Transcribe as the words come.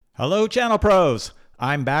Hello, Channel Pros.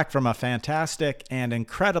 I'm back from a fantastic and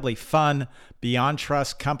incredibly fun Beyond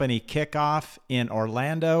Trust Company kickoff in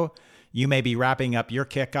Orlando. You may be wrapping up your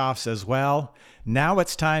kickoffs as well. Now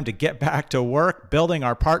it's time to get back to work building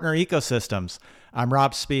our partner ecosystems. I'm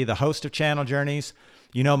Rob Spee, the host of Channel Journeys.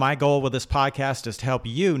 You know, my goal with this podcast is to help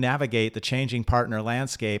you navigate the changing partner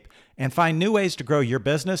landscape and find new ways to grow your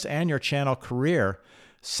business and your channel career.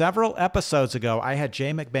 Several episodes ago, I had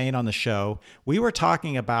Jay McBain on the show. We were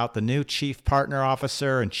talking about the new Chief Partner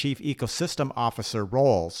Officer and Chief Ecosystem Officer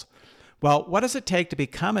roles. Well, what does it take to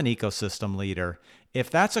become an ecosystem leader?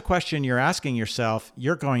 If that's a question you're asking yourself,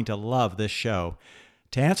 you're going to love this show.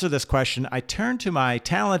 To answer this question, I turn to my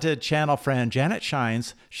talented channel friend, Janet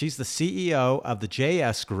Shines. She's the CEO of the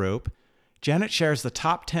JS Group. Janet shares the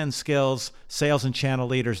top 10 skills sales and channel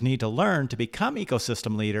leaders need to learn to become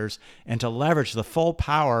ecosystem leaders and to leverage the full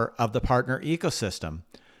power of the partner ecosystem.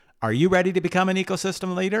 Are you ready to become an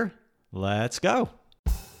ecosystem leader? Let's go.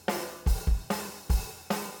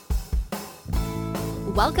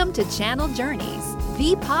 Welcome to Channel Journeys,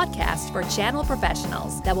 the podcast for channel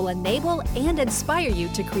professionals that will enable and inspire you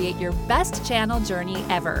to create your best channel journey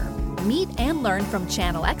ever. Meet and learn from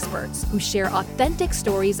channel experts who share authentic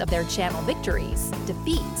stories of their channel victories,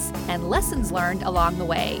 defeats, and lessons learned along the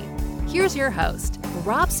way. Here's your host,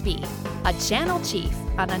 Rob Spee, a channel chief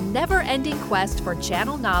on a never-ending quest for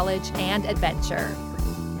channel knowledge and adventure.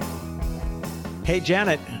 Hey,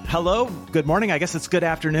 Janet. Hello. Good morning. I guess it's good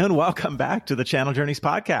afternoon. Welcome back to the Channel Journeys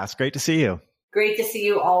podcast. Great to see you. Great to see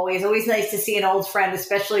you always. Always nice to see an old friend,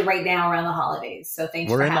 especially right now around the holidays. So thanks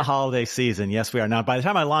for having me. We're in the holiday season. Yes, we are. Now, by the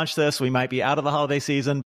time I launch this, we might be out of the holiday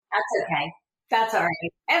season. That's okay. That's all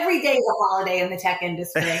right. Every day is a holiday in the tech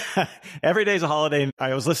industry. Every day is a holiday.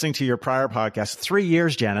 I was listening to your prior podcast. 3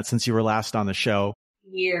 years, Janet, since you were last on the show.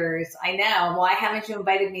 Years. I know. Why haven't you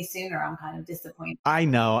invited me sooner? I'm kind of disappointed. I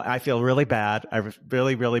know. I feel really bad. I'm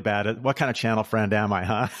really, really bad. What kind of channel friend am I,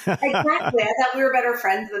 huh? Exactly. I thought we were better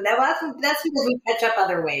friends than that. Well, that's because we catch up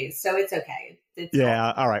other ways. So it's okay.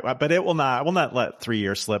 Yeah. All right. But it will not, I will not let 3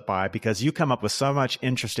 years slip by because you come up with so much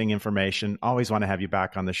interesting information. Always want to have you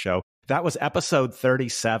back on the show. That was episode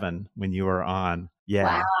 37 when you were on.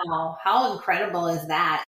 Yeah. Wow. How incredible is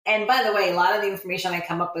that? And by the way, a lot of the information I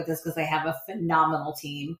come up with is because I have a phenomenal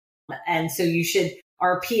team. And so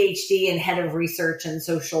our PhD and head of research and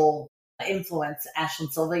social influence, Ashlyn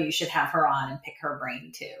Silva, you should have her on and pick her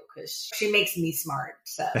brain too, because she makes me smart.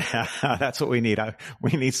 So that's what we need.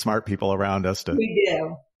 We need smart people around us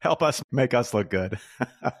to help us make us look good.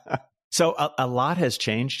 So a lot has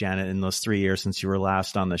changed, Janet, in those 3 years since you were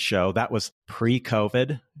last on the show. That was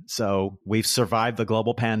pre-COVID. So we've survived the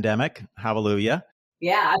global pandemic. Hallelujah.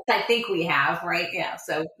 Yeah, I think we have, right? Yeah,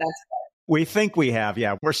 so that's good. We think we have.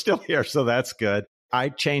 Yeah, we're still here, so that's good. I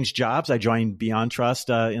changed jobs. I joined Beyond Trust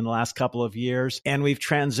in the last couple of years, and we've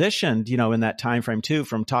transitioned, in that time frame too,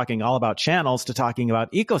 from talking all about channels to talking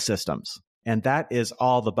about ecosystems. And that is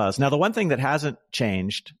all the buzz. Now, the one thing that hasn't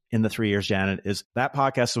changed in the 3 years, Janet, is that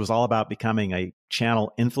podcast was all about becoming a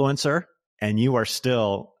channel influencer, and you are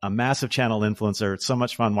still a massive channel influencer. It's so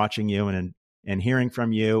much fun watching you and hearing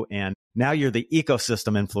from you. And now you're the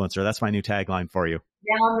ecosystem influencer. That's my new tagline for you.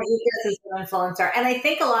 Now I'm the ecosystem influencer. And I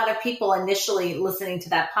think a lot of people initially listening to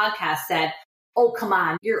that podcast said, oh, come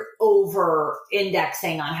on, you're over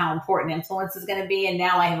indexing on how important influence is going to be. And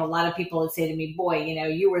now I have a lot of people that say to me, boy,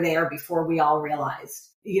 you were there before we all realized,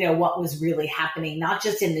 what was really happening, not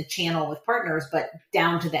just in the channel with partners, but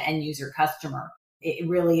down to the end user customer. It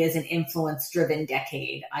really is an influence-driven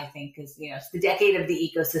decade, I think, because, it's the decade of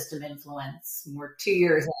the ecosystem influence. We're 2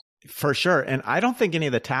 years in. For sure. And I don't think any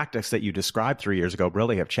of the tactics that you described 3 years ago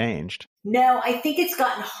really have changed. No, I think it's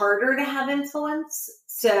gotten harder to have influence.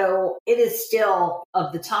 So it is still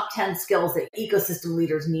of the top 10 skills that ecosystem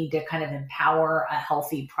leaders need to kind of empower a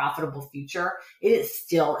healthy, profitable future. It is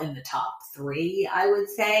still in the top 3, I would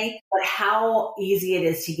say. But how easy it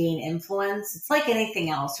is to gain influence, it's like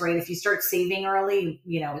anything else, right? If you start saving early,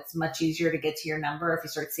 it's much easier to get to your number. If you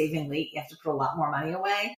start saving late, you have to put a lot more money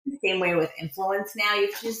away. Same way with influence now,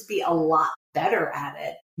 you have to just be a lot better at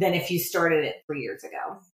it than if you started it 3 years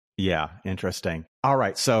ago. Yeah, interesting. All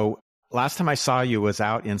right. So last time I saw you was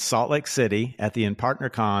out in Salt Lake City at the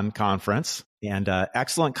InPartnerCon conference, and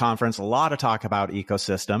excellent conference, a lot of talk about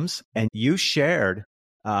ecosystems. And you shared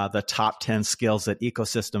the top 10 skills that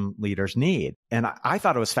ecosystem leaders need. And I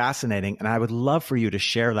thought it was fascinating, and I would love for you to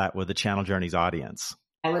share that with the Channel Journeys audience.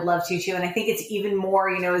 I would love to too. And I think it's even more,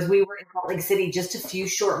 as we were in Salt Lake City just a few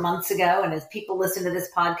short months ago, and as people listen to this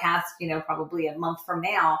podcast, probably a month from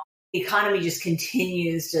now, the economy just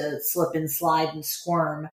continues to slip and slide and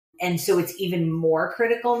squirm. And so it's even more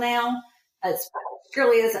critical now,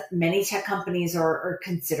 particularly as many tech companies are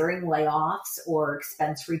considering layoffs or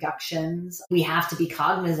expense reductions, we have to be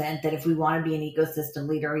cognizant that if we want to be an ecosystem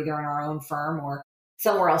leader, either in our own firm or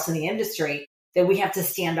somewhere else in the industry, that we have to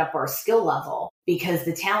stand up our skill level, because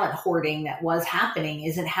the talent hoarding that was happening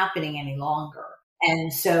isn't happening any longer.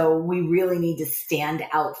 And so we really need to stand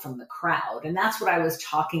out from the crowd. And that's what I was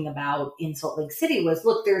talking about in Salt Lake City was,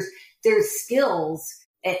 look, there's skills,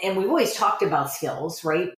 and we've always talked about skills,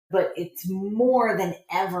 right? But it's more than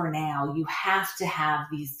ever now. You have to have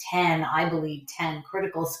these 10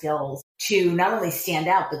 critical skills to not only stand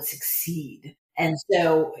out, but succeed. And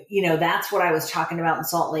so, that's what I was talking about in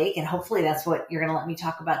Salt Lake. And hopefully that's what you're going to let me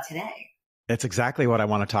talk about today. It's exactly what I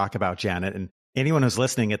want to talk about, Janet. And anyone who's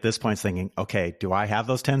listening at this point is thinking, okay, do I have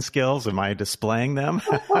those 10 skills? Am I displaying them?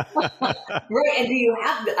 Right. And do you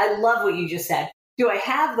have, I love what you just said. Do I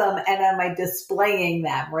have them and am I displaying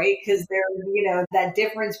them, right? Because there's, that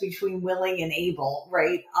difference between willing and able,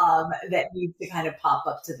 right? That needs to kind of pop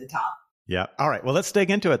up to the top. Yeah. All right. Well, let's dig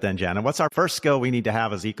into it then, Janet. What's our first skill we need to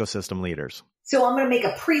have as ecosystem leaders? So I'm going to make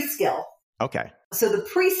a pre-skill. Okay. So the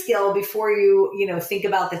pre-skill before you, think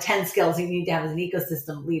about the 10 skills you need to have as an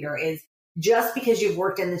ecosystem leader is just because you've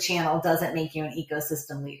worked in the channel doesn't make you an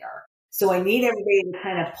ecosystem leader. So I need everybody to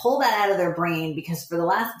kind of pull that out of their brain, because for the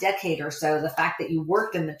last decade or so, the fact that you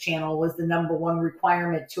worked in the channel was the number one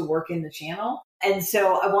requirement to work in the channel. And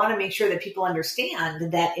so I want to make sure that people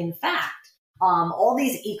understand that, in fact, all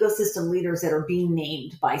these ecosystem leaders that are being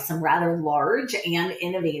named by some rather large and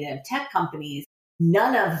innovative tech companies,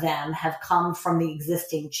 none of them have come from the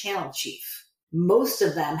existing channel chief. Most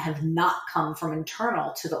of them have not come from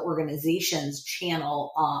internal to the organization's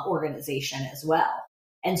channel organization as well.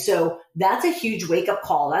 And so that's a huge wake-up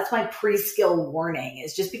call. That's my pre-skill warning,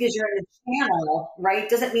 is just because you're in the channel, right,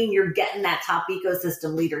 doesn't mean you're getting that top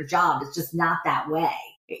ecosystem leader job. It's just not that way.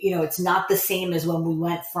 It's not the same as when we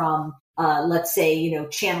went from, let's say,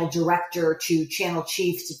 channel director to channel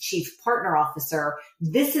chief to chief partner officer.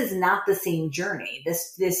 This is not the same journey.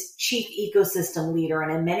 This chief ecosystem leader,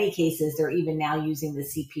 and in many cases, they're even now using the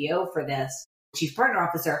CPO for this, chief partner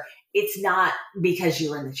officer. It's not because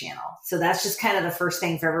you were in the channel. So that's just kind of the first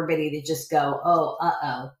thing for everybody to just go,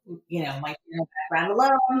 my background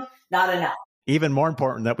alone, not enough. Even more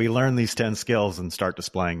important that we learn these 10 skills and start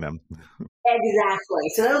displaying them. Exactly.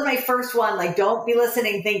 So that was my first one. Like, don't be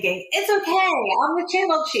listening thinking, it's okay, I'm the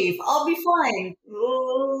channel chief, I'll be fine.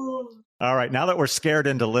 Ooh. All right. Now that we're scared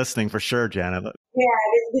into listening for sure, Janet. Yeah,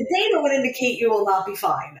 the data would indicate you will not be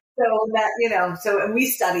fine. So that, and we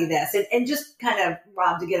study this and just kind of,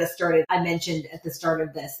 Rob, to get us started, I mentioned at the start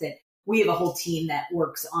of this that we have a whole team that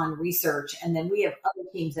works on research, and then we have other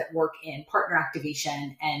teams that work in partner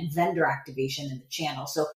activation and vendor activation in the channel.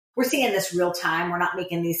 So we're seeing this real time. We're not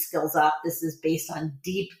making these skills up. This is based on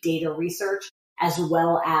deep data research as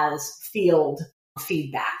well as field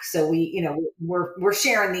feedback. So we're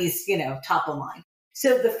sharing these, top of mind.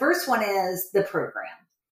 So the first one is the program.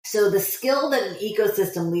 So the skill that an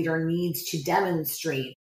ecosystem leader needs to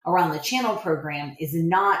demonstrate around the channel program is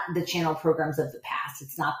not the channel programs of the past.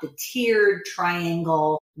 It's not the tiered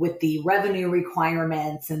triangle with the revenue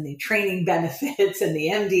requirements and the training benefits and the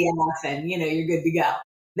MDF and, you're good to go.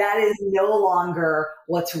 That is no longer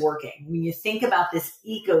what's working. When you think about this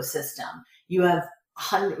ecosystem, you have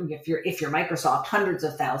if you're Microsoft, hundreds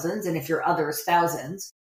of thousands, and if you're others,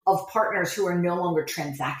 thousands of partners who are no longer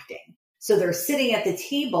transacting. So they're sitting at the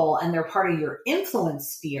table and they're part of your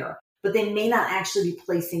influence sphere, but they may not actually be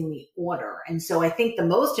placing the order. And so I think the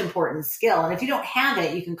most important skill, and if you don't have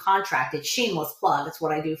it, you can contract it. Shameless plug. It's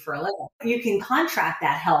what I do for a living. You can contract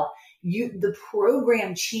that help. The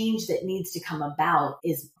program change that needs to come about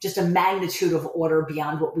is just a magnitude of order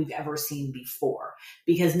beyond what we've ever seen before.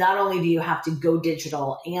 Because not only do you have to go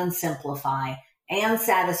digital and simplify and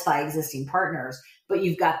satisfy existing partners, but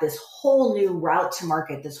you've got this whole new route to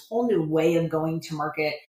market, this whole new way of going to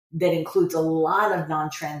market that includes a lot of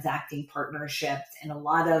non-transacting partnerships and a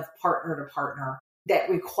lot of partner to partner that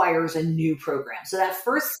requires a new program. So that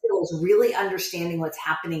first skill is really understanding what's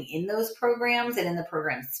happening in those programs and in the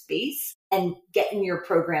program space and getting your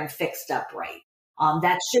program fixed up right.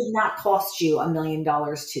 That should not cost you $1 million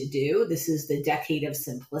to do. This is the decade of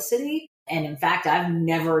simplicity. And in fact, I've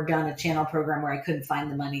never done a channel program where I couldn't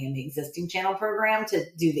find the money in the existing channel program to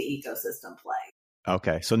do the ecosystem play.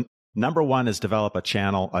 Okay. So number one is develop an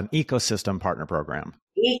ecosystem partner program.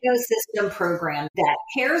 Ecosystem program that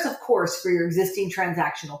cares, of course, for your existing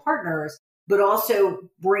transactional partners, but also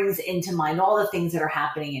brings into mind all the things that are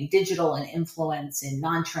happening in digital and influence and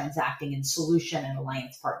non-transacting and solution and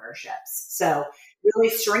alliance partnerships. So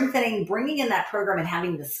really strengthening, bringing in that program and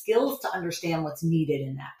having the skills to understand what's needed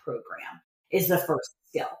in that program. is the first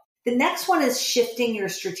skill. The next one is shifting your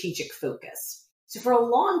strategic focus. So for a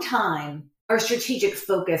long time, our strategic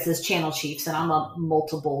focus as channel chiefs, and I'm a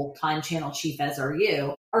multiple time channel chief, as are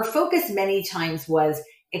you, our focus many times was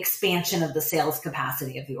expansion of the sales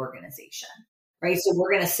capacity of the organization, right? So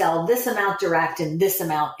we're going to sell this amount direct and this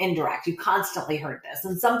amount indirect. You constantly heard this.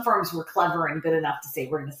 And some firms were clever and good enough to say,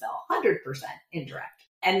 we're going to sell 100% indirect.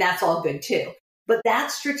 And that's all good too. But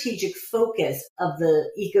that strategic focus of the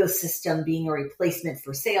ecosystem being a replacement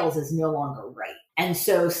for sales is no longer right. And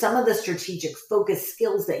so some of the strategic focus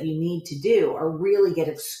skills that you need to do are really get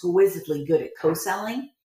exquisitely good at co-selling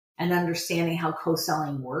and understanding how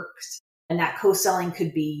co-selling works. And that co-selling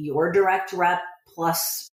could be your direct rep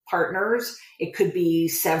plus partners. It could be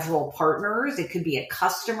several partners. It could be a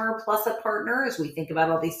customer plus a partner, as we think about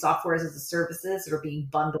all these softwares as a services that are being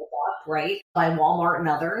bundled up, right, by Walmart and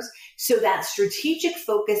others. So that strategic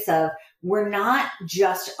focus of we're not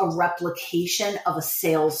just a replication of a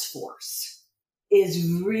sales force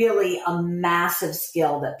is really a massive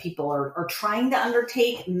skill that people are trying to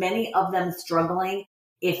undertake, many of them struggling.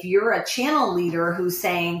 If you're a channel leader who's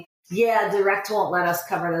saying, yeah, direct won't let us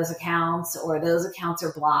cover those accounts or those accounts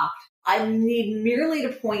are blocked, I need merely to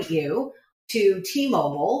point you to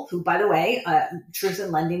T-Mobile, who, by the way, Truth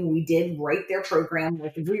in Lending, we did rewrite their program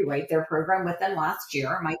with them last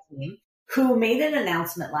year, my team, who made an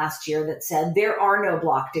announcement last year that said there are no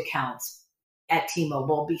blocked accounts at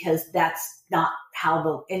T-Mobile because that's not how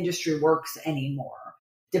the industry works anymore.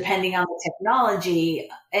 Depending on the technology,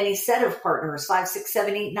 any set of partners, 5, 6,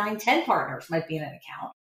 7, 8, 9, 10 partners might be in an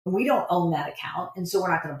account. We don't own that account, and so we're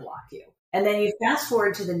not going to block you. And then you fast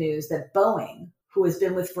forward to the news that Boeing, who has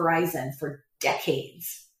been with Verizon for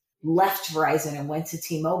decades, left Verizon and went to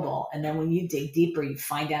T-Mobile. And then when you dig deeper, you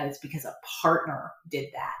find out it's because a partner did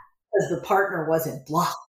that, because the partner wasn't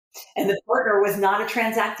blocked. And the partner was not a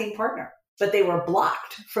transacting partner, but they were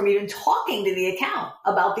blocked from even talking to the account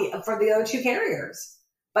for the other two carriers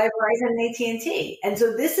by Verizon and AT&T. And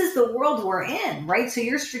so this is the world we're in, right? So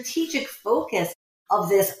your strategic focus of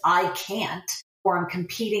this, I can't, or I'm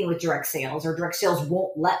competing with direct sales, or direct sales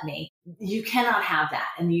won't let me. You cannot have that.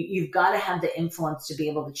 And you've got to have the influence to be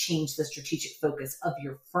able to change the strategic focus of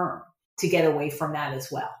your firm to get away from that as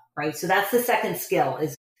well, right? So that's the second skill,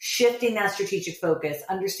 is shifting that strategic focus,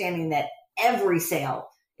 understanding that every sale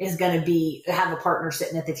is going to have a partner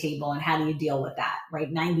sitting at the table. And how do you deal with that,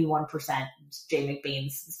 right? 91%, Jay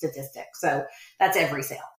McBain's statistic. So that's every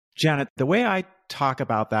sale. Janet, the way I talk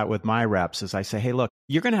about that with my reps is I say, hey, look,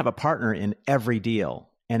 you're going to have a partner in every deal,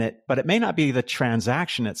 but it may not be the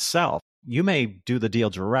transaction itself. You may do the deal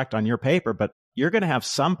direct on your paper, but you're going to have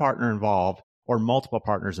some partner involved or multiple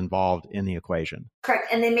partners involved in the equation. Correct.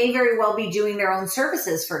 And they may very well be doing their own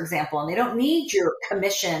services, for example, and they don't need your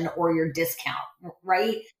commission or your discount,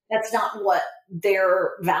 right? That's not what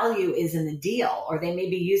their value is in the deal. Or they may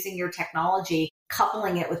be using your technology,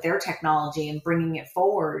 coupling it with their technology and bringing it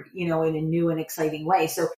forward, in a new and exciting way.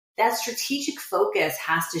 So that strategic focus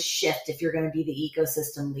has to shift if you're going to be the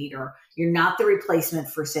ecosystem leader. You're not the replacement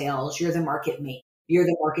for sales. You're the market maker. You're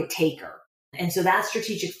the market taker. And so that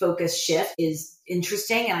strategic focus shift is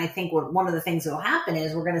interesting. And I think one of the things that will happen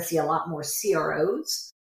is we're going to see a lot more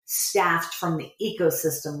CROs staffed from the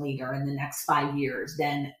ecosystem leader in the next 5 years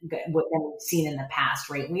than what we've seen in the past,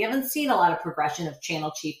 right? We haven't seen a lot of progression of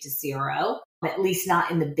channel chief to CRO, at least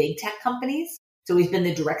not in the big tech companies. So we've been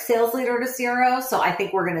the direct sales leader to CRO. So I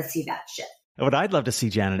think we're going to see that shift. What I'd love to see,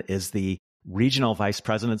 Janet, is the regional vice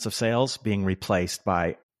presidents of sales being replaced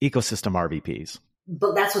by ecosystem RVPs.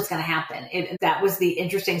 But that's what's going to happen. That was the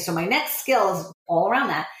interesting. So my next skill is all around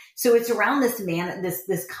that. So it's around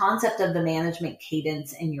this concept of the management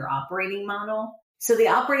cadence in your operating model. So the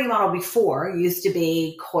operating model before used to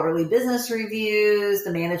be quarterly business reviews.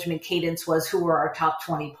 The management cadence was who are our top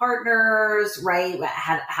 20 partners, right?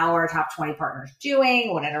 How are our top 20 partners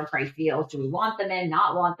doing? What enterprise deals do we want them in,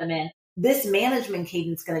 not want them in? This management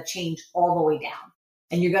cadence is going to change all the way down.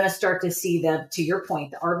 And you're going to start to see to your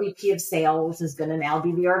point, the RVP of sales is going to now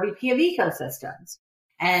be the RVP of ecosystems.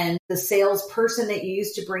 And the salesperson that you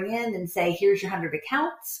used to bring in and say, here's your 100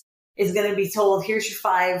 accounts, is going to be told, here's your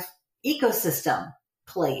 5 ecosystem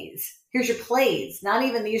plays. Here's your plays. Not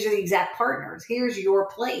even these are the exact partners. Here's your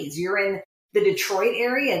plays. You're in the Detroit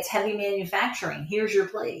area. It's heavy manufacturing. Here's your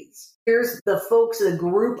plays. Here's the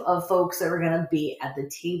group of folks that are going to be at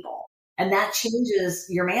the table. And that changes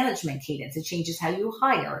your management cadence. It changes how you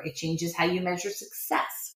hire. It changes how you measure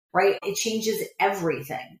success, right? It changes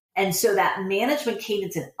everything. And so that management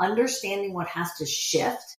cadence and understanding what has to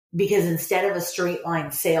shift, because instead of a straight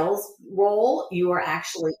line sales role, you are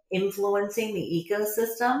actually influencing the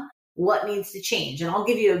ecosystem, what needs to change. And I'll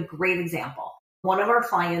give you a great example. One of our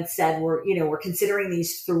clients said, we're considering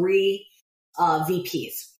these 3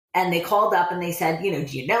 VPs. And they called up and they said, do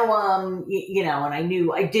you know them?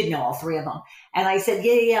 And I did know all 3 of them. And I said,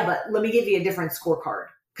 yeah, but let me give you a different scorecard.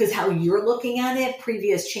 Because how you're looking at it,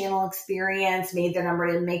 previous channel experience, made their number,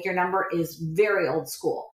 didn't make your number, is very old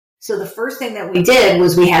school. So the first thing that we did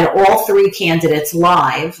was we had all 3 candidates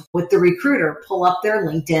live with the recruiter pull up their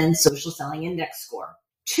LinkedIn social selling index score.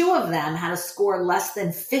 2 of them had a score less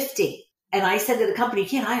than 50. And I said to the company, you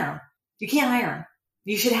can't hire them. You can't hire them.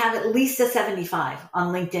 You should have at least a 75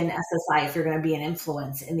 on LinkedIn SSI if you're going to be an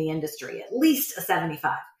influence in the industry, at least a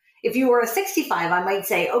 75. If you were a 65, I might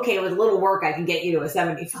say, okay, with a little work, I can get you to a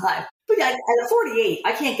 75. But at a 48,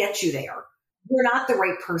 I can't get you there. You're not the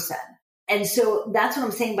right person. And so that's what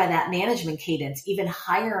I'm saying by that management cadence, even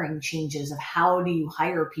hiring changes of how do you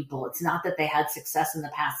hire people. It's not that they had success in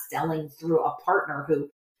the past selling through a partner who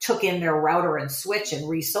took in their router and switch and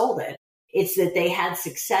resold it. It's that they had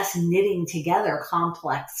success knitting together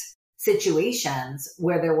complex situations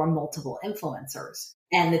where there were multiple influencers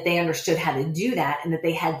and that they understood how to do that and that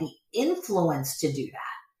they had the influence to do that.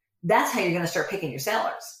 That's how you're going to start picking your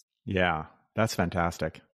sellers. Yeah, that's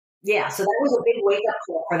fantastic. Yeah, so that was a big wake-up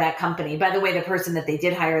call for that company. By the way, the person that they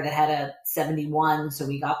did hire that had a 71, so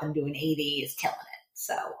we got them doing 80, is killing it.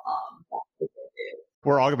 So that's what they do.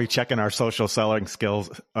 We're all going to be checking our social selling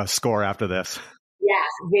skills score after this. Yes,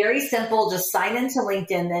 very simple. Just sign into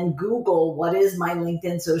LinkedIn, then Google what is my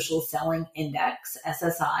LinkedIn Social Selling Index,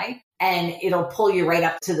 SSI, and it'll pull you right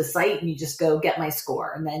up to the site and you just go get my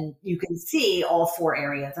score. And then you can see all 4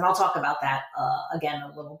 areas. And I'll talk about that again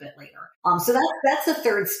a little bit later. So that's the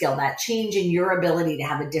third skill, that change in your ability to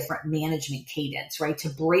have a different management cadence, right? To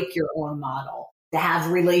break your own model, to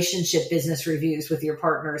have relationship business reviews with your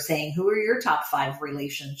partner saying, who are your top 5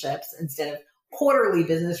 relationships, instead of quarterly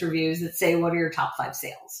business reviews that say, what are your top 5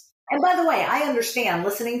 sales? And by the way, I understand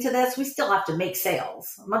listening to this, we still have to make sales.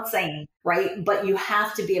 I'm not saying, right? But you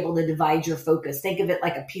have to be able to divide your focus. Think of it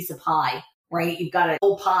like a piece of pie, right? You've got a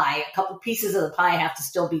whole pie. A couple pieces of the pie have to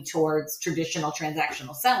still be towards traditional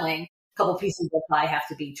transactional selling. A couple pieces of the pie have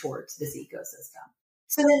to be towards this ecosystem.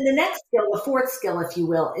 So then the next skill, the fourth skill, if you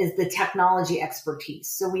will, is the technology expertise.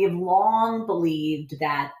 So we have long believed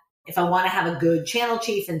that if I want to have a good channel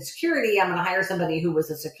chief in security, I'm going to hire somebody who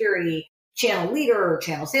was a security channel leader or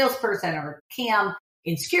channel salesperson or CAM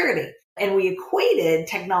in security. And we equated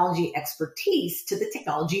technology expertise to the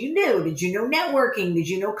technology you knew. Did you know networking? Did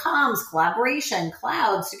you know comms, collaboration,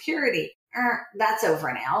 cloud, security? That's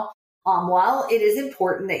over now. While it is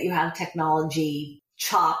important that you have technology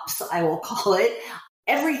chops, I will call it,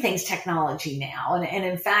 everything's technology now. And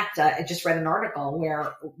in fact, I just read an article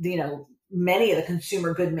where, many of the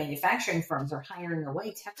consumer good manufacturing firms are hiring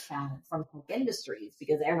away tech talent from tech industries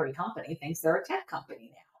because every company thinks they're a tech company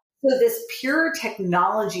now. So this pure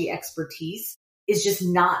technology expertise is just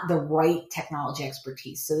not the right technology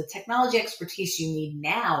expertise. So the technology expertise you need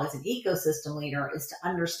now as an ecosystem leader is to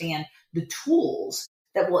understand the tools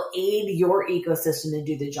that will aid your ecosystem to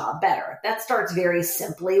do the job better. That starts very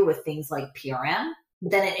simply with things like PRM.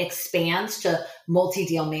 Then it expands to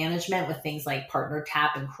multi-deal management with things like Partner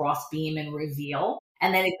Tap and Crossbeam and Reveal.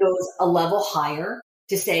 And then it goes a level higher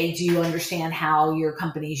to say, do you understand how your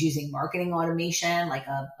company is using marketing automation, like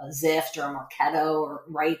a Zift or a Marketo, or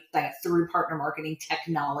right, like through partner marketing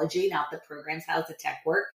technology, not the programs, how's the tech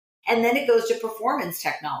work? And then it goes to performance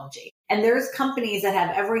technology. And there's companies that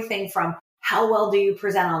have everything from how well do you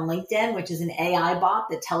present on LinkedIn, which is an AI bot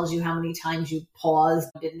that tells you how many times you paused,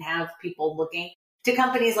 didn't have people looking, to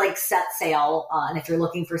companies like SetSale. And if you're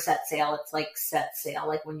looking for SetSale, it's like SetSale,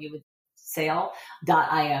 like when you would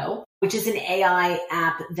sale.io, which is an AI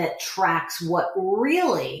app that tracks what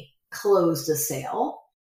really closed a sale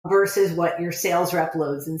versus what your sales rep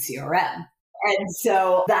loads in CRM. And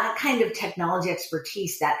so that kind of technology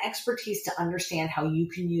expertise, that expertise to understand how you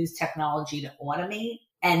can use technology to automate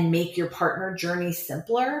and make your partner journey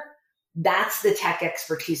simpler, that's the tech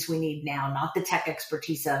expertise we need now, not the tech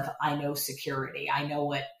expertise of, I know security, I know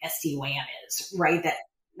what SD-WAN is, right?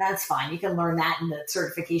 That's fine. You can learn that in the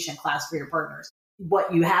certification class for your partners.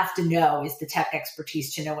 What you have to know is the tech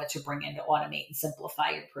expertise to know what to bring in to automate and simplify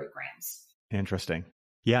your programs. Interesting.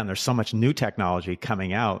 Yeah, and there's so much new technology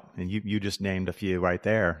coming out, and you just named a few right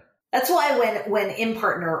there. That's why when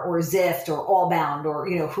InPartner or Zift or Allbound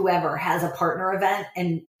or whoever has a partner event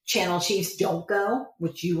and channel chiefs don't go,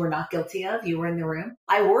 which you were not guilty of, you were in the room,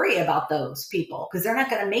 I worry about those people because they're not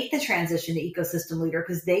going to make the transition to ecosystem leader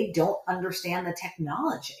because they don't understand the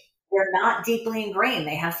technology. They're not deeply ingrained.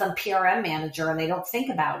 They have some PRM manager and they don't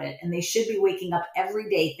think about it. And they should be waking up every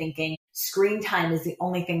day thinking, Screen time is the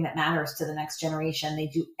only thing that matters to the next generation. They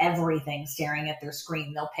do everything staring at their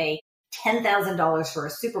screen. They'll pay $10,000 for a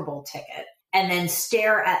Super Bowl ticket and then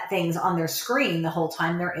stare at things on their screen the whole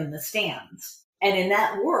time they're in the stands. And in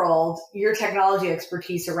that world, your technology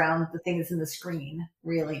expertise around the things in the screen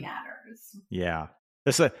really matters. Yeah.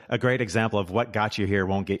 This is a great example of what got you here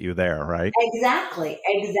won't get you there, right? Exactly.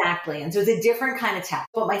 And so it's a different kind of tech.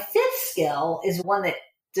 But my fifth skill is one that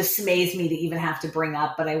dismays me to even have to bring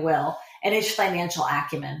up, but I will, and it's financial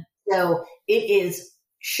acumen. So it is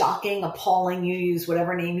shocking, appalling, you use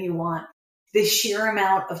whatever name you want, the sheer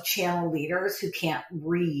amount of channel leaders who can't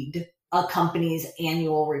read a company's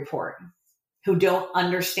annual report, who don't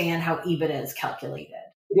understand how EBITDA is calculated,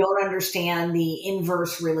 who don't understand the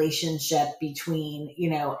inverse relationship between,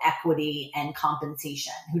 equity and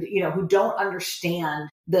compensation, who don't understand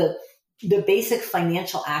the basic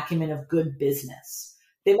financial acumen of good business.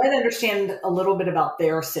 They might understand a little bit about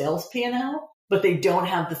their sales P&L, but they don't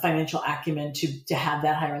have the financial acumen to have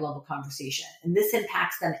that higher level conversation. And this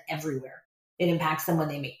impacts them everywhere. It impacts them when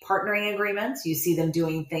they make partnering agreements. You see them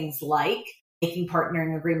doing things like making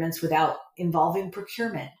partnering agreements without involving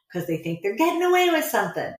procurement because they think they're getting away with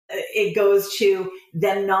something. It goes to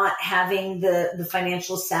them not having the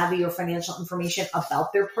financial savvy or financial information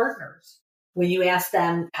about their partners. When you ask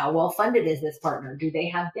them, how well funded is this partner? Do they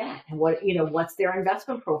have debt? And what's their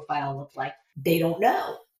investment profile look like? They don't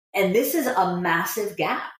know. And this is a massive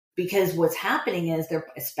gap because what's happening is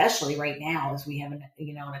especially right now, as we have an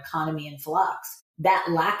economy in flux, that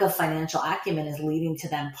lack of financial acumen is leading to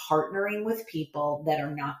them partnering with people that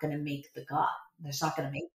are not going to make the cut. They're just not going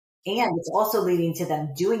to make it. And it's also leading to them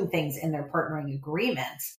doing things in their partnering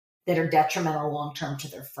agreements that are detrimental long-term to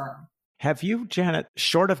their firm. Have you, Janet,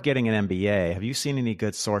 short of getting an MBA, have you seen any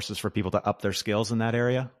good sources for people to up their skills in that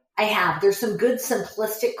area? I have. There's some good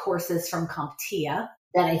simplistic courses from CompTIA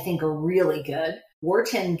that I think are really good.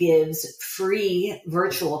 Wharton gives free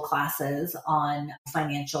virtual classes on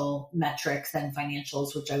financial metrics and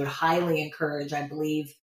financials, which I would highly encourage. I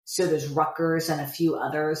believe so there's Rutgers and a few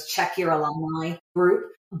others. Check your alumni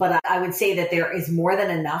group. But I would say that there is more than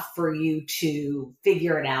enough for you to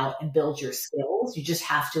figure it out and build your skills. You just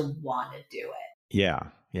have to want to do it.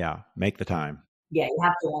 Yeah. Make the time. Yeah, you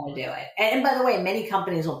have to want to do it. And by the way, many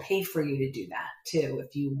companies will pay for you to do that too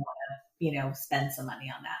if you want to, spend some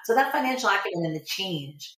money on that. So that financial acumen and the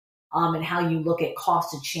change and how you look at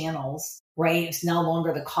cost of channels, right? It's no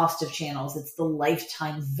longer the cost of channels. It's the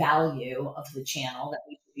lifetime value of the channel that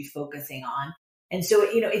we should be focusing on. And so,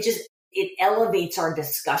 it elevates our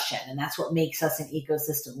discussion. And that's what makes us an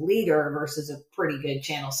ecosystem leader versus a pretty good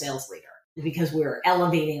channel sales leader, because we're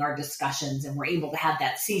elevating our discussions and we're able to have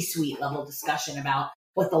that C-suite level discussion about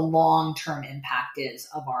what the long-term impact is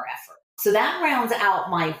of our effort. So that rounds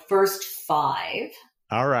out my first 5.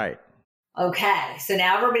 All right. Okay. So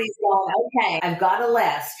now everybody's going, okay, I've got a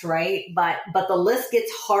list, right? But the list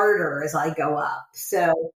gets harder as I go up.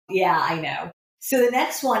 So yeah, I know. So the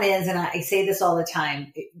next one is, and I say this all the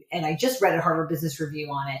time, and I just read a Harvard Business Review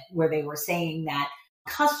on it, where they were saying that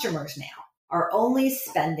customers now are only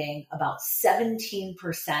spending about 17%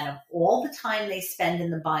 of all the time they spend in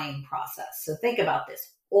the buying process. So think about this.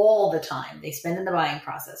 All the time they spend in the buying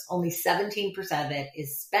process, only 17% of it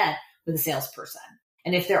is spent with a salesperson.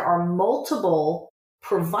 And if there are multiple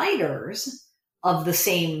providers of the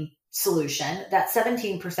same solution, that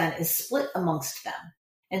 17% is split amongst them.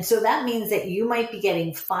 And so that means that you might be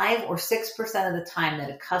getting 5 or 6% of the time that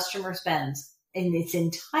a customer spends in its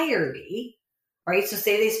entirety, right? So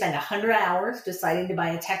say they spend 100 hours deciding to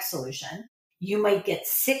buy a tech solution. You might get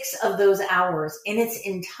 6 of those hours in its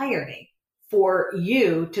entirety for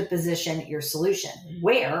you to position your solution.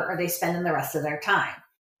 Where are they spending the rest of their time?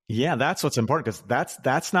 Yeah, that's what's important, because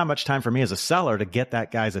that's not much time for me as a seller to get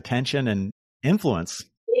that guy's attention and influence.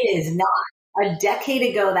 It is not. A decade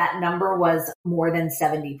ago, that number was more than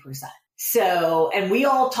 70%. So, and we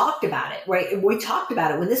all talked about it, right? We talked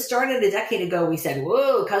about it. When this started a decade ago, we said,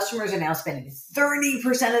 whoa, customers are now spending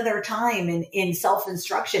 30% of their time in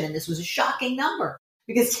self-instruction. And this was a shocking number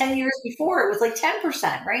because 10 years before it was like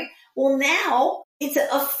 10%, right? Well, now it's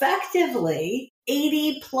effectively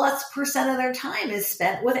 80+% of their time is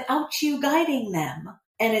spent without you guiding them.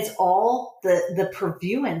 And it's all the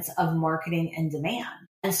purveyance of marketing and demand.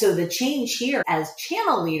 And so the change here as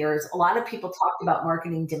channel leaders, a lot of people talked about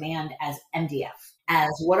marketing demand as MDF, as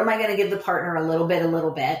what am I going to give the partner a little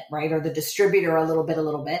bit, right? Or the distributor a little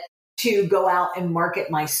bit to go out and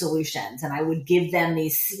market my solutions. And I would give them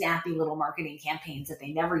these snappy little marketing campaigns that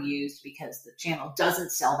they never used because the channel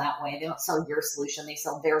doesn't sell that way. They don't sell your solution. They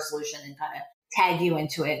sell their solution and kind of tag you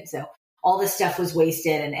into it. So all this stuff was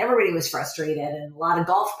wasted and everybody was frustrated and a lot of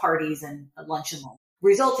golf parties and lunch and learn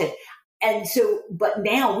resulted. And so, but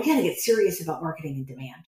now we got to get serious about marketing and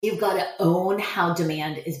demand. You've got to own how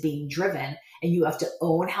demand is being driven, and you have to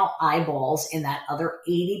own how eyeballs in that other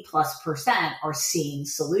 80+% are seeing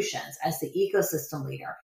solutions as the ecosystem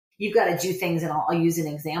leader. You've got to do things, and I'll use an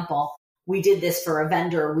example. We did this for a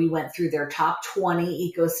vendor. We went through their top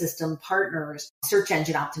 20 ecosystem partners, search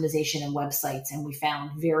engine optimization and websites, and we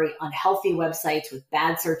found very unhealthy websites with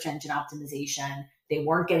bad search engine optimization. They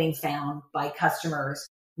weren't getting found by customers.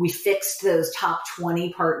 We fixed those top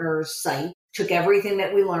 20 partners' sites, took everything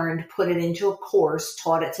that we learned, put it into a course,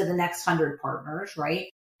 taught it to the next 100 partners, right?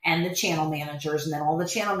 And the channel managers. And then all the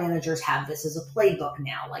channel managers have this as a playbook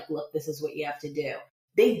now. Like, look, this is what you have to do.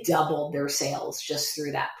 They doubled their sales just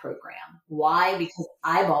through that program. Why? Because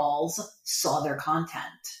eyeballs saw their content.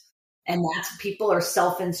 And that's, people are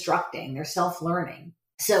self-instructing, they're self-learning.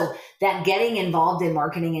 So that getting involved in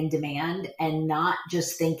marketing and demand and not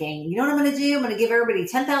just thinking, you know what I'm going to do? I'm going to give everybody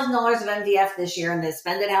 $10,000 of MDF this year and they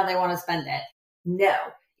spend it how they want to spend it. No,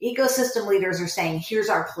 ecosystem leaders are saying, here's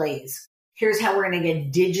our plays. Here's how we're going to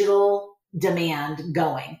get digital demand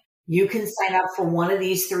going. You can sign up for one of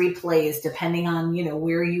these 3 plays, depending on,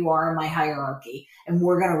 where you are in my hierarchy, and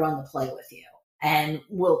we're going to run the play with you. And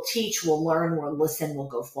we'll teach, we'll learn, we'll listen, we'll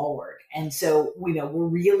go forward. And so, we're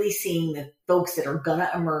really seeing the folks that are going to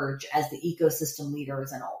emerge as the ecosystem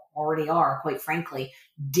leaders, and already are, quite frankly,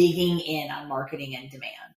 digging in on marketing and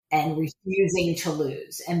demand and refusing to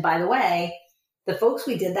lose. And by the way, the folks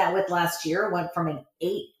we did that with last year went from an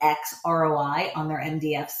 8x ROI on their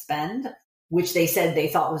MDF spend, which they said they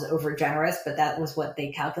thought was over generous, but that was what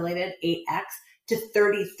they calculated, 8x, to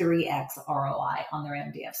 33x ROI on their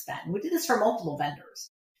MDF spend. We did this for multiple vendors.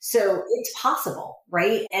 So it's possible,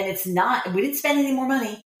 right? And it's not, we didn't spend any more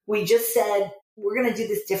money. We just said, we're going to do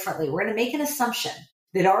this differently. We're going to make an assumption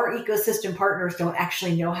that our ecosystem partners don't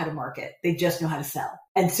actually know how to market. They just know how to sell.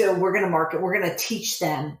 And so we're going to market, we're going to teach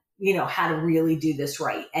them, how to really do this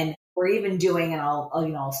right. And we're even doing, and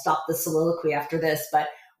I'll stop the soliloquy after this, but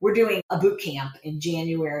we're doing a boot camp in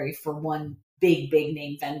January for one big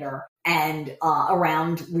name vendor and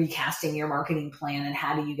around recasting your marketing plan and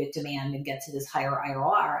how do you get demand and get to this higher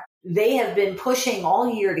IRR. They have been pushing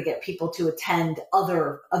all year to get people to attend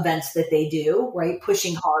other events that they do, right?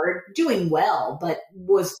 Pushing hard, doing well, but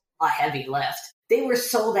was a heavy lift. They were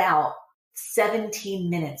sold out 17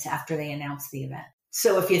 minutes after they announced the event.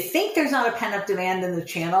 So if you think there's not a pent-up demand in the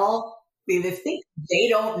channel, if you think they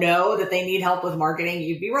don't know that they need help with marketing,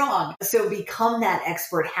 you'd be wrong. So become that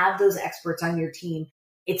expert, have those experts on your team.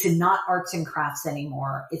 It's not arts and crafts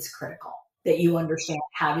anymore. It's critical that you understand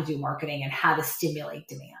how to do marketing and how to stimulate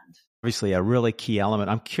demand. Obviously, a really key element.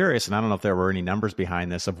 I'm curious, and I don't know if there were any numbers behind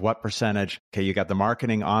this, of what percentage, you got the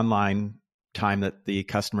marketing online time that the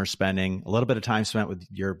customer's spending, a little bit of time spent with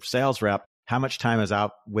your sales rep. How much time is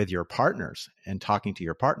out with your partners and talking to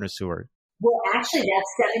your partners who are... Well, actually, that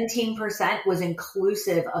 17% was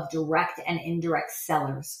inclusive of direct and indirect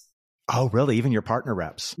sellers. Oh, really? Even your partner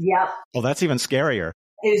reps? Yep. Well, that's even scarier.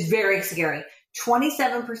 It is very scary.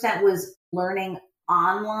 27% was learning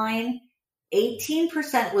online.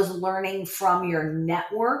 18% was learning from your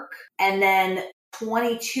network. And then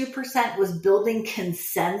 22% was building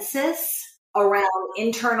consensus around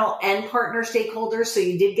internal and partner stakeholders. So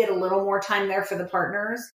you did get a little more time there for the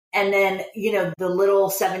partners. And then, the little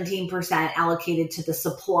 17% allocated to the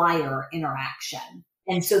supplier interaction.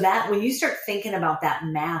 And so that when you start thinking about that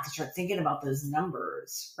math, start thinking about those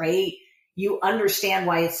numbers, right? You understand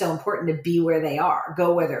why it's so important to be where they are,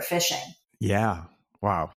 go where they're fishing. Yeah.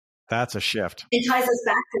 Wow. That's a shift. It ties us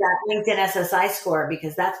back to that LinkedIn SSI score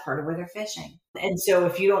because that's part of where they're fishing. And so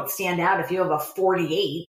if you don't stand out, if you have a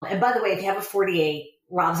 48, and by the way, if you have a 48,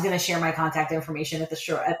 Rob's going to share my contact information at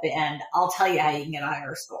the end. I'll tell you how you can get a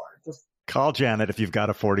higher score. Just call Janet if you've got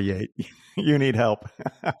a 48. You need help.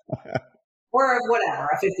 Or whatever,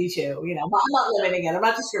 a 52. I'm not limiting it. I'm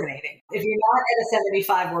not discriminating. If you're not at a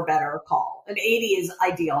 75 or better, call. An 80 is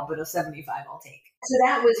ideal, but a 75 I'll take. So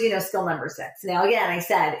that was, skill number 6. Now, again, I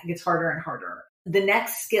said it gets harder and harder. The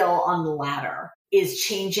next skill on the ladder is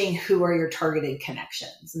changing who are your targeted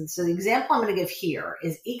connections. And so the example I'm going to give here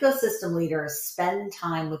is ecosystem leaders spend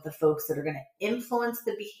time with the folks that are going to influence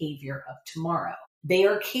the behavior of tomorrow. They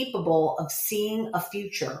are capable of seeing a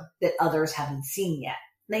future that others haven't seen yet.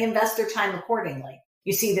 They invest their time accordingly.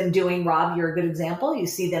 You see them doing, Rob, you're a good example. You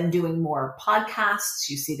see them doing more podcasts.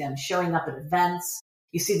 You see them showing up at events.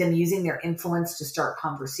 You see them using their influence to start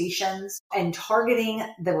conversations and targeting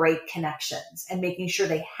the right connections and making sure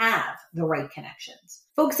they have the right connections.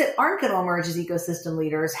 Folks that aren't going to emerge as ecosystem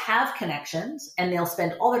leaders have connections and they'll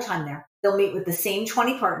spend all their time there. They'll meet with the same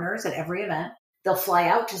 20 partners at every event. They'll fly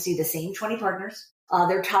out to see the same 20 partners,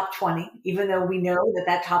 their top 20, even though we know that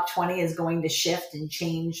that top 20 is going to shift and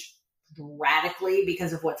change radically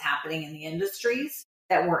because of what's happening in the industries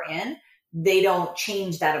that we're in. They don't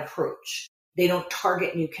change that approach. They don't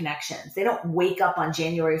target new connections. They don't wake up on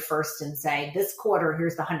January 1st and say, this quarter,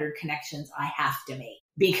 here's the 100 connections I have to make.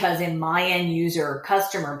 Because in my end user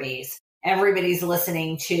customer base, everybody's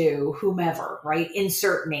listening to whomever, right?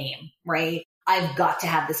 Insert name, right? I've got to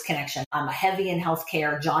have this connection. I'm a heavy in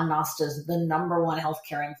healthcare. John Nosta's the number one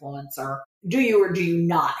healthcare influencer. Do you or do you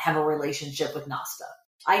not have a relationship with Nosta?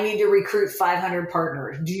 I need to recruit 500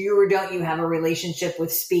 partners. Do you or don't you have a relationship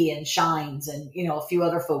with SPIE and Shines and, a few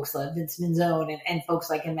other folks like Vince Manzone and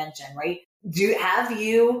folks I can mention, right? Have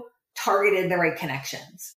you targeted the right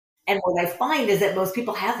connections? And what I find is that most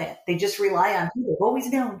people haven't. They just rely on who they've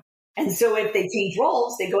always known. And so if they change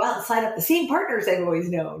roles, they go out and sign up the same partners they've always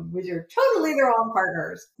known, which are totally the wrong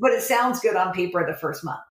partners. But it sounds good on paper the first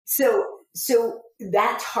month. So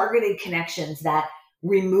that targeted connections, that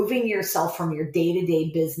removing yourself from your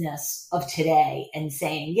day-to-day business of today and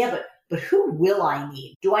saying, yeah, but who will I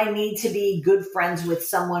need? Do I need to be good friends with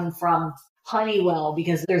someone from Honeywell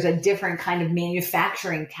because there's a different kind of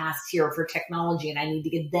manufacturing cast here for technology and I need to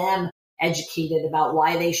get them educated about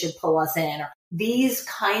why they should pull us in? Or these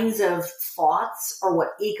kinds of thoughts are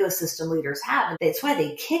what ecosystem leaders have. And that's why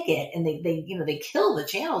they kick it and they kill the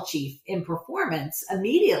channel chief in performance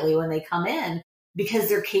immediately when they come in, because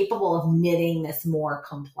they're capable of knitting this more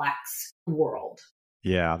complex world.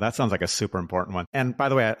 Yeah, that sounds like a super important one. And by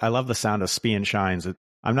the way, I love the sound of SPIE and Shines.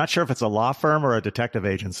 I'm not sure if it's a law firm or a detective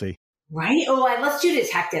agency. Right? Oh, let's do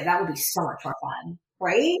detective. That would be so much more fun,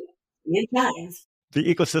 right? It does. The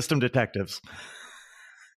ecosystem detectives.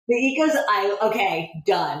 Okay,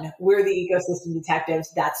 done. We're the ecosystem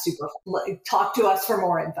detectives. That's super fun. Talk to us for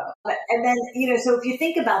more info. And then, so if you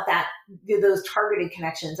think about that, those targeted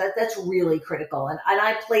connections, that's really critical. And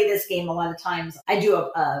I play this game a lot of times. I do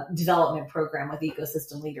a development program with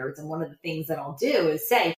ecosystem leaders. And one of the things that I'll do is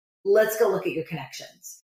say, let's go look at your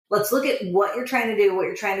connections. Let's look at what you're trying to do, what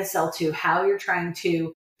you're trying to sell to, how you're trying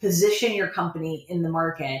to position your company in the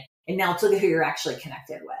market. And now let's look at who you're actually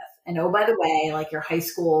connected with. And oh, by the way, like your high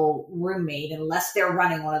school roommate, unless they're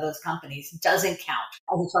running one of those companies, doesn't count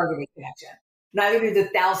as a targeted connection. Neither do the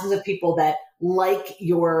thousands of people that like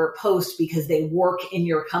your post because they work in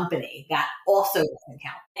your company. That also doesn't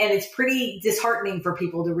count. And it's pretty disheartening for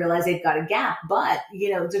people to realize they've got a gap. But,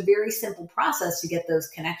 it's a very simple process to get those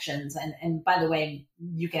connections. And by the way,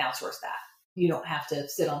 you can outsource that. You don't have to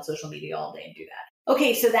sit on social media all day and do that.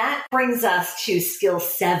 Okay, so that brings us to skill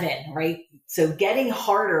 7, right? So getting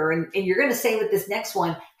harder, and you're going to say with this next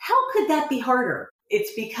one, how could that be harder?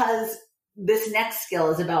 It's because this next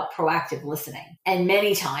skill is about proactive listening. And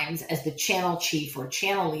many times as the channel chief or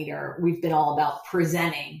channel leader, we've been all about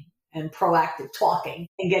presenting and proactive talking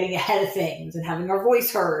and getting ahead of things and having our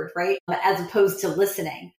voice heard, right? As opposed to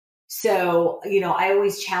listening. So, I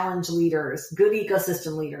always challenge leaders, good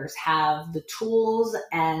ecosystem leaders, have the tools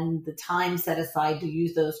and the time set aside to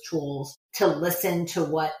use those tools to listen to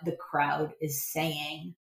what the crowd is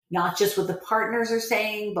saying. Not just what the partners are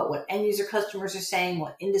saying, but what end user customers are saying,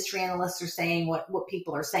 what industry analysts are saying, what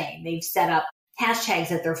people are saying. They've set up hashtags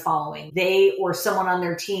that they're following. They or someone on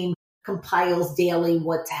their team compiles daily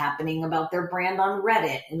what's happening about their brand on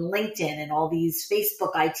Reddit and LinkedIn and all these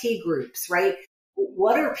Facebook IT groups, right?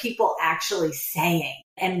 What are people actually saying?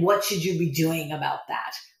 And what should you be doing about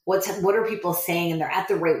that? What are people saying? And they're at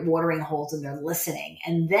the right watering holes and they're listening.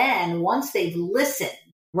 And then once they've listened,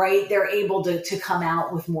 right, they're able to come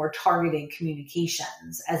out with more targeted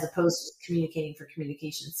communications as opposed to communicating for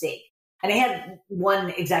communication's sake. And I had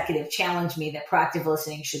one executive challenge me that proactive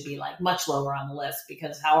listening should be like much lower on the list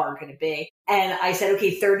because how hard could it be? And I said,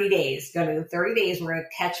 okay, 30 days, go to 30 days. We're going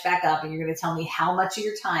to catch back up and you're going to tell me how much of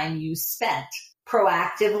your time you spent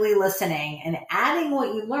proactively listening and adding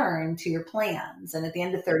what you learned to your plans. And at the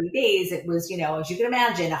end of 30 days, it was, as you can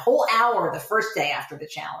imagine, a whole hour the first day after the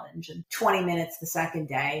challenge and 20 minutes the second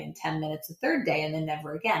day and 10 minutes the third day and then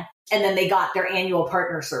never again. And then they got their annual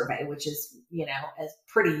partner survey, which is, as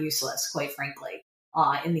pretty useless, quite frankly,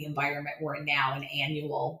 in the environment we're in now, an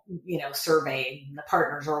annual, survey. The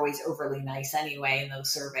partners are always overly nice anyway in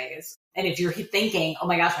those surveys. And if you're thinking, oh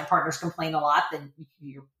my gosh, my partners complain a lot, then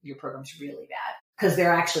your program's really bad because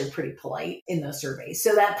they're actually pretty polite in those surveys.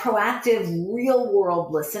 So that proactive real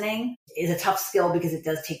world listening is a tough skill because it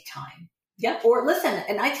does take time. Yep. Or listen,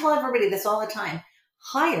 and I tell everybody this all the time,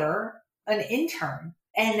 hire an intern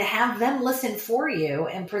and have them listen for you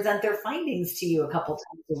and present their findings to you a couple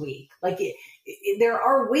times a week. There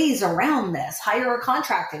are ways around this. Hire a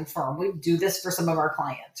contracting firm. We do this for some of our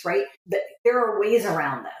clients, right? There are ways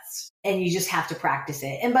around this, and you just have to practice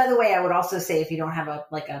it. And by the way, I would also say if you don't have a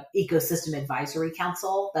ecosystem advisory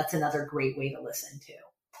council, that's another great way to listen to.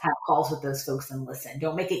 Have calls with those folks and listen.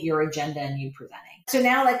 Don't make it your agenda and you presenting. So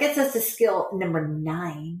now that gets us to skill number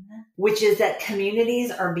 9, which is that communities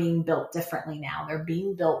are being built differently now. They're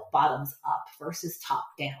being built bottoms up versus top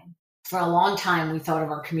down. For a long time, we thought of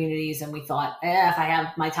our communities and we thought, if I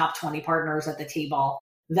have my top 20 partners at the table,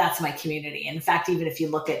 that's my community. And in fact, even if you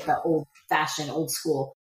look at the old-fashioned,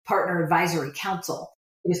 old-school partner advisory council,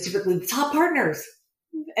 it was typically the top partners.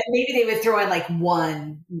 And maybe they would throw in like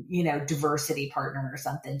one, diversity partner or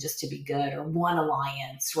something just to be good, or one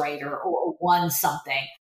alliance, right? Or one something.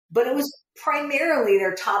 But it was primarily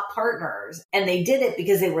their top partners. And they did it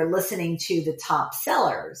because they were listening to the top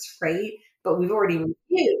sellers, right? But we've already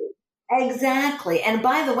reviewed. Exactly. And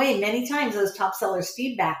by the way, many times those top sellers'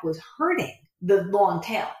 feedback was hurting the long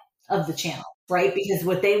tail of the channel, right? Because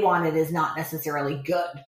what they wanted is not necessarily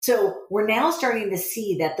good. So we're now starting to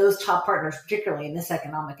see that those top partners, particularly in this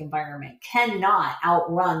economic environment, cannot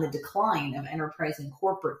outrun the decline of enterprise and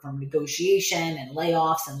corporate from negotiation and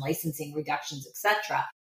layoffs and licensing reductions, etc.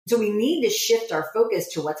 So we need to shift our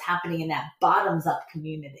focus to what's happening in that bottoms up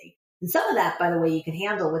community. And some of that, by the way, you can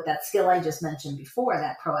handle with that skill I just mentioned before,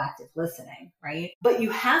 that proactive listening, right? But you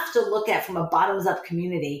have to look at, from a bottoms up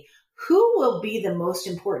community, who will be the most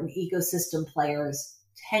important ecosystem players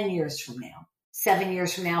 10 years from now? 7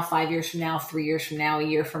 years from now, 5 years from now, 3 years from now, a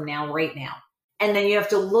year from now, right now. And then you have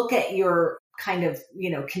to look at your kind of,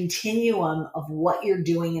 continuum of what you're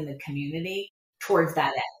doing in the community towards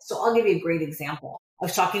that end. So I'll give you a great example. I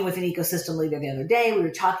was talking with an ecosystem leader the other day. We were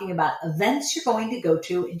talking about events you're going to go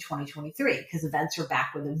to in 2023, because events are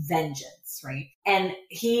back with a vengeance, right? And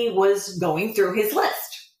he was going through his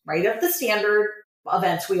list, right, of the standard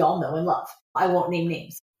events we all know and love. I won't name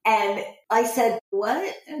names. And I said,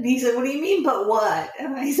 what? And he said, what do you mean, but what?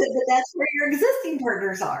 And I said, but that's where your existing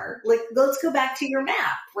partners are. Like, let's go back to your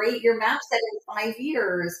map, right? Your map said in 5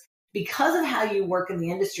 years, because of how you work in the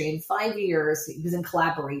industry, in 5 years, it was in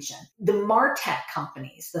collaboration. The MarTech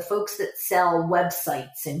companies, the folks that sell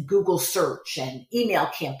websites and Google search and email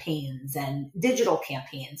campaigns and digital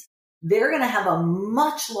campaigns, they're going to have a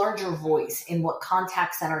much larger voice in what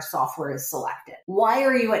contact center software is selected. Why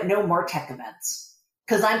are you at no MarTech events?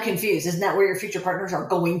 Because I'm confused. Isn't that where your future partners are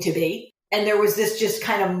going to be? And there was this just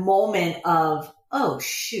kind of moment of, oh,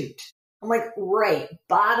 shoot. I'm like, right,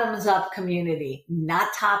 bottoms up community, not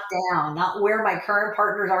top down, not where my current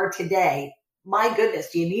partners are today. My goodness,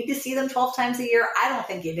 do you need to see them 12 times a year? I don't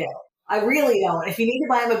think you do. I really don't. If you need to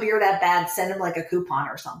buy them a beer that bad, send them like a coupon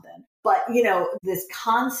or something. But, this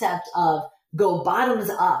concept of go bottoms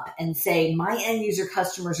up and say, my end user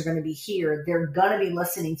customers are going to be here. They're going to be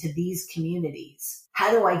listening to these communities.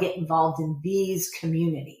 How do I get involved in these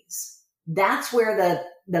communities? That's where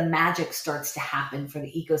the magic starts to happen for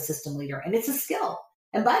the ecosystem leader. And it's a skill.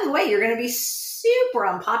 And by the way, you're going to be super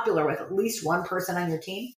unpopular with at least one person on your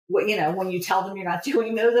team. When you tell them you're not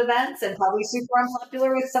doing those events, and probably super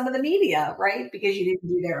unpopular with some of the media, right? Because you didn't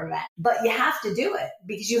do their event. But you have to do it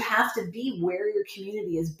because you have to be where your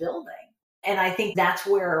community is building. And I think that's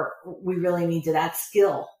where we really need that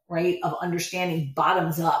skill, right? Of understanding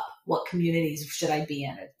bottoms up, what communities should I be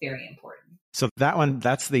in? It's very important. So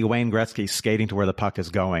that's the Wayne Gretzky skating to where the puck is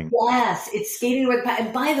going. Yes, it's skating where the puck.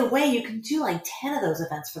 And by the way, you can do like 10 of those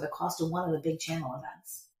events for the cost of one of the big channel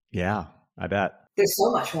events. Yeah, I bet. They're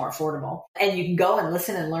so much more affordable. And you can go and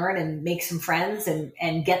listen and learn and make some friends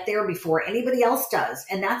and get there before anybody else does.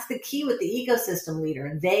 And that's the key with the ecosystem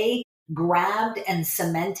leader. They grabbed and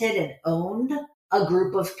cemented and owned a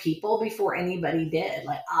group of people before anybody did.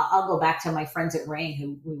 Like, I'll go back to my friends at Ring,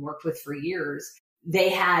 who we worked with for years. They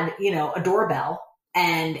had, a doorbell,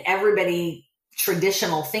 and everybody,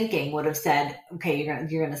 traditional thinking, would have said, okay, you're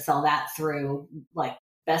going to sell that through like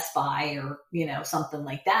Best Buy or, something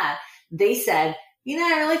like that. They said,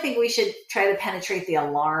 I really think we should try to penetrate the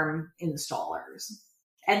alarm installers.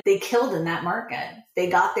 And they killed in that market. They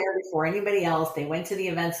got there before anybody else. They went to the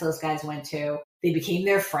events those guys went to. They became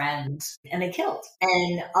their friends and they killed.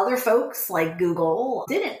 And other folks like Google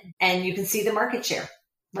didn't. And you can see the market share,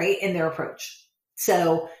 right, in their approach.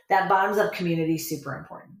 So that bottoms up community is super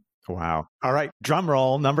important. Wow. All right. Drum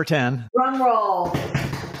roll, number 10. Drum roll.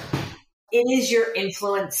 It is your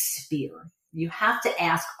influence sphere. You have to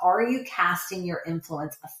ask, are you casting your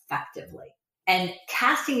influence effectively? And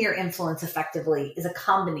casting your influence effectively is a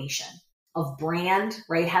combination of brand,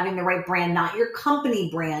 right? Having the right brand, not your company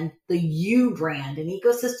brand, the you brand. And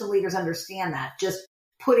ecosystem leaders understand that. Just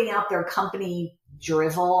putting out their company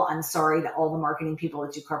drivel. I'm sorry to all the marketing people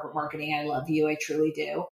that do corporate marketing. I love you. I truly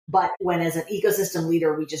do. But when as an ecosystem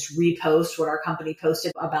leader, we just repost what our company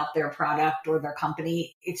posted about their product or their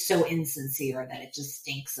company, it's so insincere that it just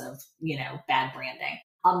stinks of, bad branding.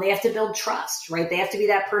 They have to build trust, right? They have to be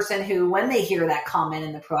that person who, when they hear that comment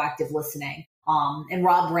in the proactive listening, and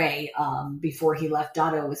Rob Ray, before he left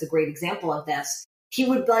Datto, was a great example of this. He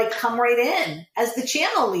would come right in as the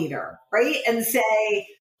channel leader, right? And say,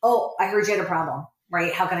 oh, I heard you had a problem,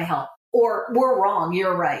 right? How can I help? Or we're wrong,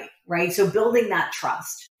 you're right, right? So building that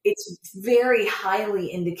trust, it's very highly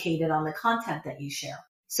indicated on the content that you share.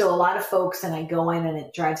 So a lot of folks, and I go in and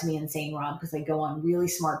it drives me insane, Rob, because I go on really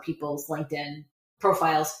smart people's LinkedIn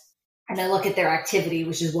profiles and I look at their activity,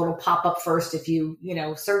 which is what will pop up first if you,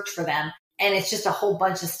 search for them. And it's just a whole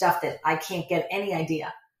bunch of stuff that I can't get any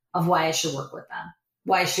idea of why I should work with them,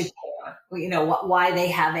 why I should care, why they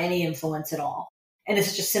have any influence at all. And it's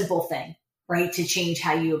such a simple thing, right? To change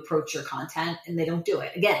how you approach your content, and they don't do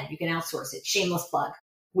it. Again, you can outsource it. Shameless plug.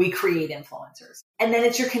 We create influencers. And then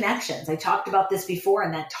it's your connections. I talked about this before,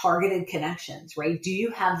 and that targeted connections, right? Do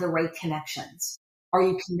you have the right connections? Are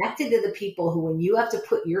you connected to the people who, when you have to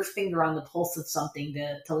put your finger on the pulse of something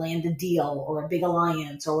to land a deal or a big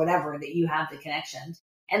alliance or whatever, that you have the connections?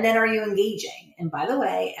 And then are you engaging? And by the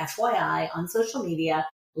way, FYI, on social media,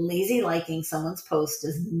 lazy liking someone's post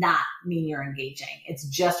does not mean you're engaging. It's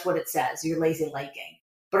just what it says. You're lazy liking.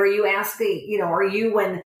 But are you asking, are you,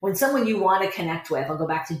 when someone you want to connect with, I'll go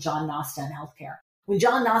back to John Nosta in healthcare. When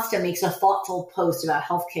John Nosta makes a thoughtful post about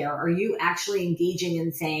healthcare, are you actually engaging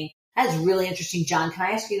and saying, that's really interesting, John, can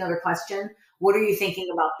I ask you another question? What are you thinking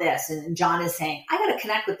about this? And John is saying, I got to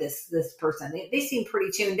connect with this person. They seem pretty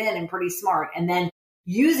tuned in and pretty smart. And then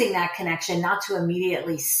using that connection, not to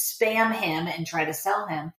immediately spam him and try to sell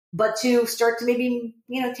him, but to start to maybe,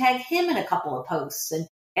 tag him in a couple of posts and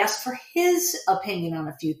ask for his opinion on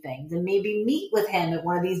a few things, and maybe meet with him at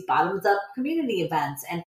one of these bottoms up community events.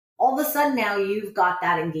 And all of a sudden now you've got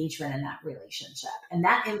that engagement and that relationship, and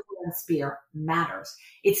that influence sphere matters.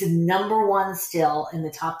 It's number one still in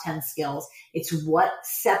the top 10 skills. It's what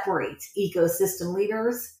separates ecosystem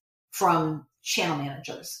leaders from channel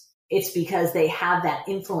managers. It's because they have that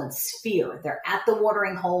influence sphere. They're at the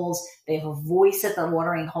watering holes. They have a voice at the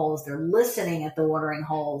watering holes. They're listening at the watering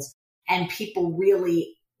holes. And people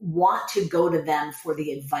really want to go to them for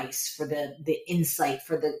the advice, for the insight,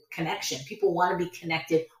 for the connection. People want to be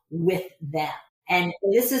connected with them. And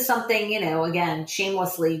this is something, again,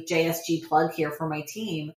 shamelessly JSG plug here for my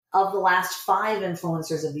team. Of the last 5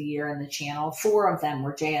 influencers of the year in the channel, 4 of them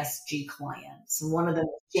were JSG clients. And one of them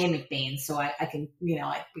was Jay McBain. So I can,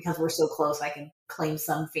 because we're so close, I can claim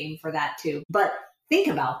some fame for that too. But think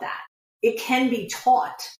about that. It can be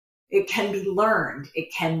taught. It can be learned.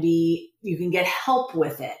 You can get help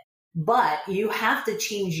with it. But you have to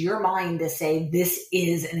change your mind to say, this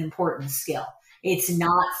is an important skill. It's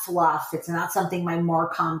not fluff. It's not something my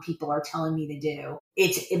Marcom people are telling me to do.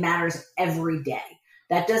 It matters every day.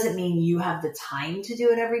 That doesn't mean you have the time to do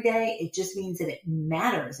it every day. It just means that it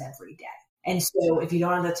matters every day. And so if you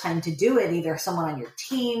don't have the time to do it, either someone on your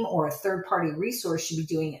team or a third-party resource should be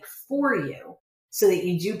doing it for you, so that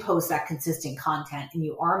you do post that consistent content and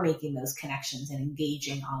you are making those connections and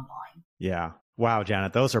engaging online. Yeah. Wow,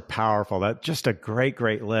 Janet, those are powerful. That's just a great,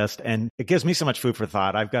 great list. And it gives me so much food for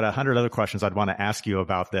thought. I've got 100 other questions I'd want to ask you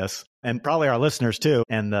about this, and probably our listeners too.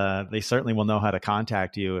 And they certainly will know how to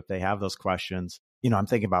contact you if they have those questions. I'm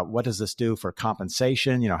thinking about, what does this do for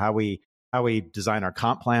compensation? How we design our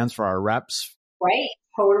comp plans for our reps. Right.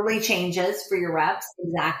 Totally changes for your reps.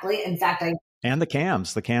 Exactly. In fact, and the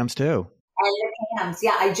CAMs too. And the CAMs.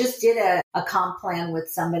 Yeah. I just did a comp plan with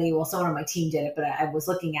somebody. Well, someone on my team did it, but I was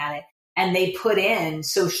looking at it, and they put in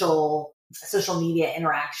social media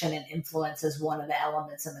interaction and influence as one of the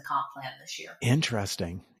elements in the comp plan this year.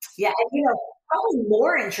 Interesting. Yeah. And, probably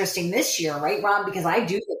more interesting this year, right, Rob? Because I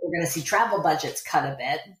do think we're going to see travel budgets cut a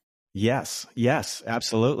bit. Yes,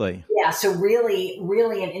 absolutely. Yeah. So really,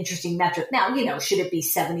 really an interesting metric. Now, should it be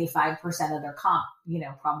 75% of their comp?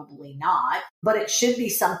 Probably not, but it should be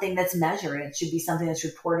something that's measured. It should be something that's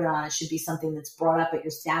reported on. It should be something that's brought up at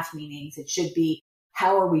your staff meetings. It should be,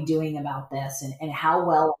 how are we doing about this? And how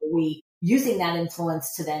well are we using that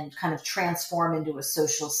influence to then kind of transform into a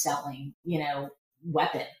social selling,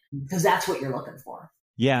 weapon? Because that's what you're looking for.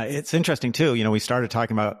 Yeah, it's interesting too. We started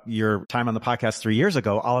talking about your time on the podcast 3 years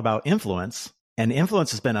ago, all about influence. And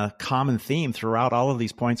influence has been a common theme throughout all of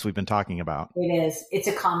these points we've been talking about. It is. It's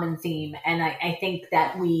a common theme. And I think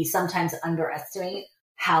that we sometimes underestimate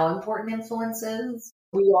how important influence is.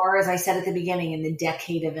 We are, as I said at the beginning, in the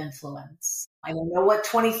decade of influence. I don't know what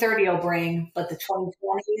 2030 will bring, but the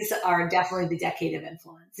 2020s are definitely the decade of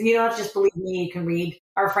influence. And you don't have to just believe me. You can read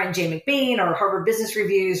our friend Jay McBain or Harvard Business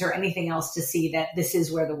Reviews or anything else to see that this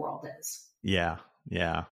is where the world is. Yeah.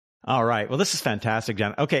 All right. Well, this is fantastic,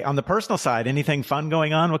 Jen. Okay. On the personal side, anything fun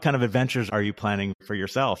going on? What kind of adventures are you planning for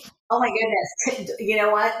yourself? Oh my goodness. You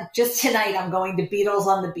know what? Just tonight I'm going to Beatles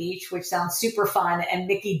on the Beach, which sounds super fun. And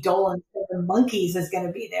Mickey Dolenz from the Monkees is going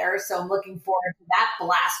to be there. So I'm looking forward to that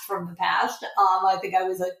blast from the past. I think I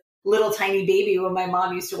was a little tiny baby when my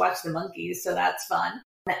mom used to watch the Monkees. So that's fun.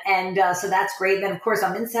 And so that's great. Then, of course,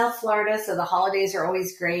 I'm in South Florida, so the holidays are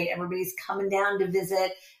always great. Everybody's coming down to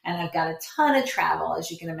visit, and I've got a ton of travel,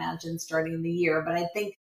 as you can imagine, starting in the year. But I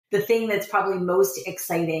think the thing that's probably most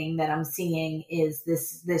exciting that I'm seeing is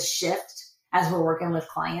this shift as we're working with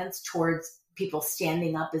clients towards people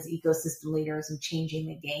standing up as ecosystem leaders and changing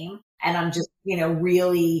the game. And I'm just,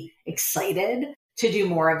 really excited to do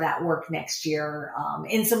more of that work next year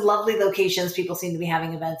in some lovely locations. People seem to be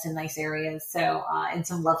having events in nice areas. So in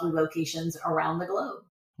some lovely locations around the globe.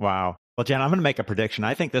 Wow. Well, Jen, I'm going to make a prediction.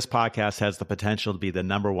 I think this podcast has the potential to be the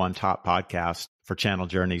 #1 top podcast for Channel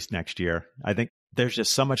Journeys next year. I think there's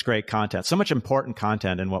just so much great content, so much important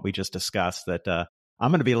content in what we just discussed that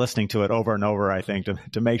I'm going to be listening to it over and over, I think,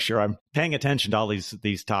 to make sure I'm paying attention to all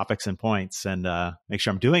these topics and points and make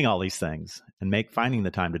sure I'm doing all these things and finding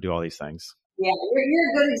the time to do all these things. Yeah,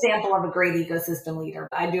 you're a good example of a great ecosystem leader.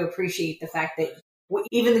 I do appreciate the fact that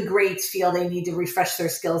even the greats feel they need to refresh their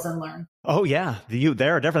skills and learn. Oh, yeah.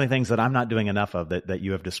 There are definitely things that I'm not doing enough of that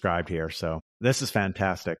you have described here. So this is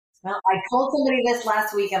fantastic. Well, I told somebody this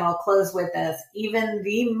last week, and I'll close with this. Even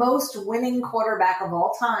the most winning quarterback of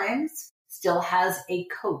all times still has a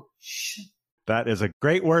coach. That is a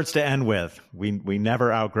great words to end with. We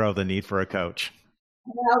never outgrow the need for a coach.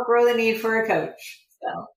 Outgrow the need for a coach.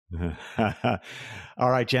 So.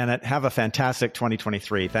 All right, Janet, have a fantastic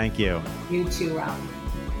 2023. Thank you. You too, Rob.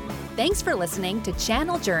 Thanks for listening to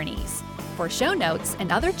Channel Journeys. For show notes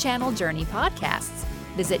and other Channel Journey podcasts,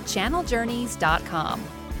 visit channeljourneys.com.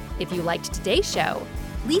 If you liked today's show,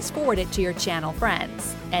 please forward it to your channel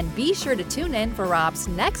friends. And be sure to tune in for Rob's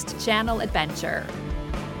next channel adventure.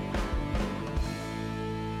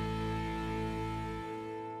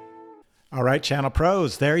 All right, Channel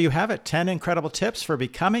Pros, there you have it. 10 incredible tips for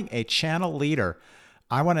becoming a channel leader.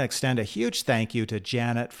 I want to extend a huge thank you to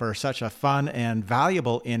Janet for such a fun and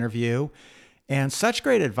valuable interview and such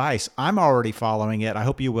great advice. I'm already following it. I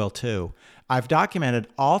hope you will too. I've documented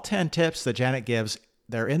all 10 tips that Janet gives.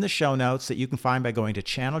 They're in the show notes that you can find by going to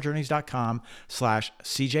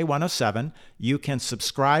channeljourneys.com/CJ107. You can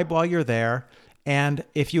subscribe while you're there. And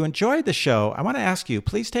if you enjoyed the show, I want to ask you,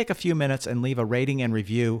 please take a few minutes and leave a rating and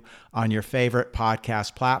review on your favorite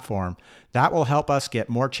podcast platform. That will help us get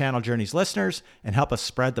more Channel Journeys listeners and help us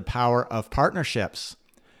spread the power of partnerships.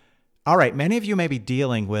 All right, many of you may be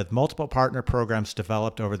dealing with multiple partner programs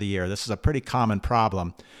developed over the year. This is a pretty common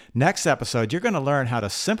problem. Next episode, you're going to learn how to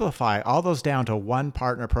simplify all those down to one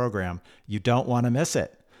partner program. You don't want to miss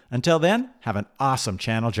it. Until then, have an awesome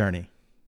channel journey.